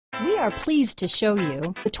We are pleased to show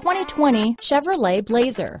you the 2020 Chevrolet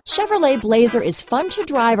Blazer. Chevrolet Blazer is fun to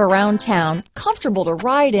drive around town, comfortable to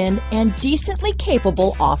ride in, and decently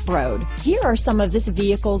capable off-road. Here are some of this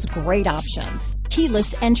vehicle's great options: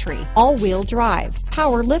 keyless entry, all-wheel drive,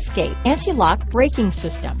 power liftgate, anti-lock braking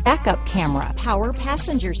system, backup camera, power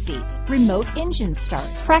passenger seat, remote engine start,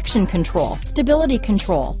 traction control, stability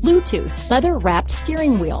control, Bluetooth, leather-wrapped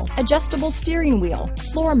steering wheel, adjustable steering wheel,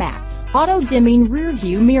 floor mats, auto-dimming rear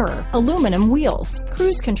view mirror, aluminum wheels,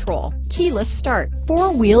 cruise control, keyless start,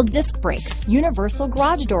 four-wheel disc brakes, universal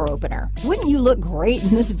garage door opener. Wouldn't you look great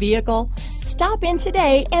in this vehicle? Stop in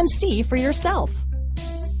today and see for yourself.